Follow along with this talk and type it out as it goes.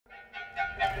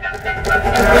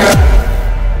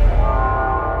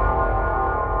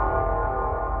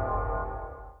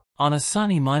On a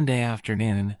sunny Monday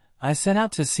afternoon, I set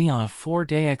out to sea on a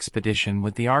 4-day expedition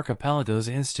with the Archipelago's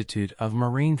Institute of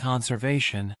Marine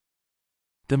Conservation.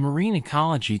 The marine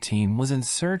ecology team was in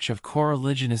search of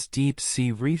coralligenous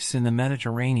deep-sea reefs in the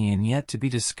Mediterranean yet to be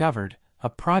discovered,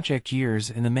 a project years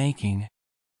in the making.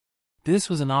 This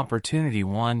was an opportunity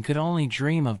one could only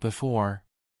dream of before.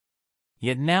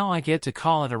 Yet now I get to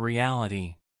call it a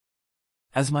reality.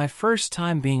 As my first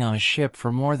time being on a ship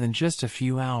for more than just a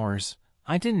few hours,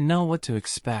 I didn't know what to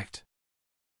expect.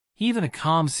 Even a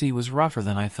calm sea was rougher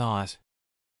than I thought.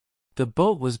 The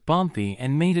boat was bumpy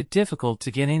and made it difficult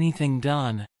to get anything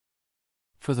done.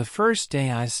 For the first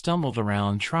day I stumbled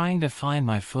around trying to find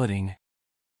my footing.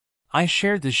 I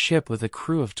shared the ship with a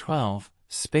crew of 12,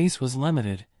 space was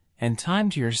limited, and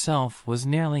time to yourself was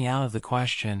nearly out of the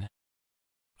question.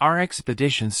 Our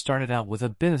expedition started out with a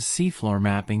bit of seafloor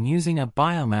mapping using a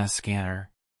biomass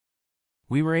scanner.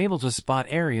 We were able to spot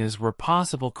areas where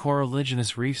possible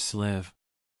coralligenous reefs live.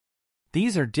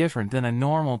 These are different than a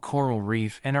normal coral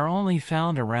reef and are only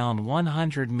found around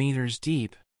 100 meters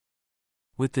deep.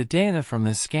 With the data from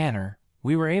the scanner,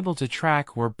 we were able to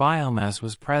track where biomass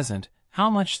was present, how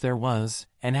much there was,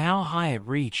 and how high it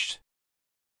reached.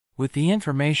 With the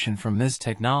information from this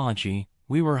technology,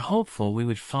 we were hopeful we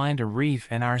would find a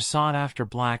reef in our sought-after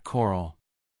black coral.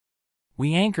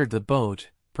 We anchored the boat,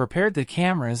 prepared the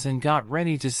cameras and got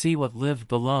ready to see what lived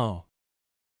below.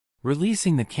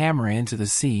 Releasing the camera into the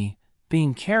sea,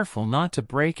 being careful not to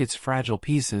break its fragile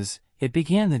pieces, it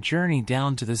began the journey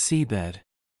down to the seabed.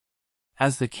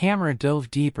 As the camera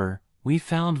dove deeper, we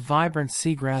found vibrant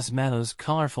seagrass meadows,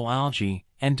 colorful algae,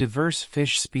 and diverse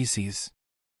fish species.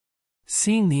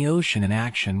 Seeing the ocean in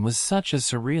action was such a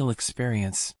surreal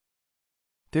experience.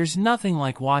 There's nothing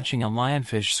like watching a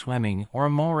lionfish swimming or a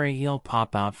moray eel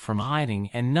pop out from hiding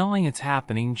and knowing it's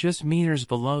happening just meters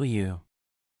below you.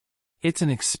 It's an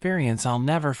experience I'll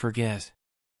never forget.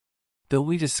 Though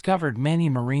we discovered many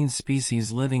marine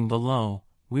species living below,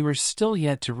 we were still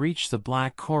yet to reach the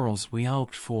black corals we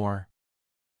hoped for.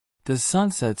 The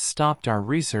sunset stopped our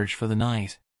research for the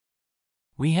night.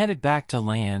 We headed back to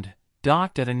land,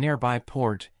 docked at a nearby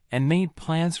port, and made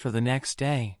plans for the next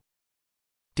day.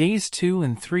 Days 2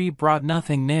 and 3 brought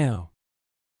nothing new.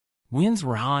 Winds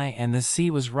were high and the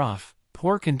sea was rough,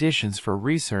 poor conditions for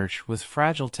research with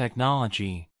fragile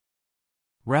technology.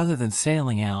 Rather than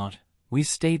sailing out, we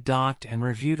stayed docked and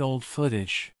reviewed old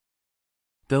footage.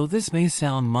 Though this may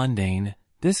sound mundane,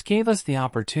 this gave us the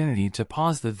opportunity to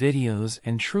pause the videos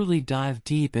and truly dive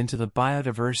deep into the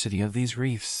biodiversity of these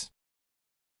reefs.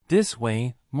 This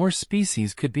way, more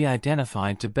species could be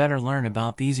identified to better learn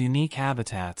about these unique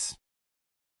habitats.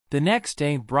 The next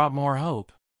day brought more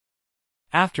hope.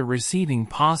 After receiving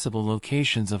possible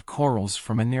locations of corals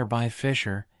from a nearby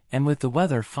fisher, and with the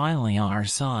weather finally on our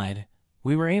side,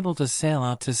 we were able to sail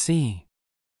out to sea.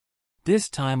 This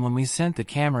time when we sent the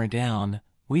camera down,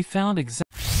 we found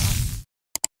exactly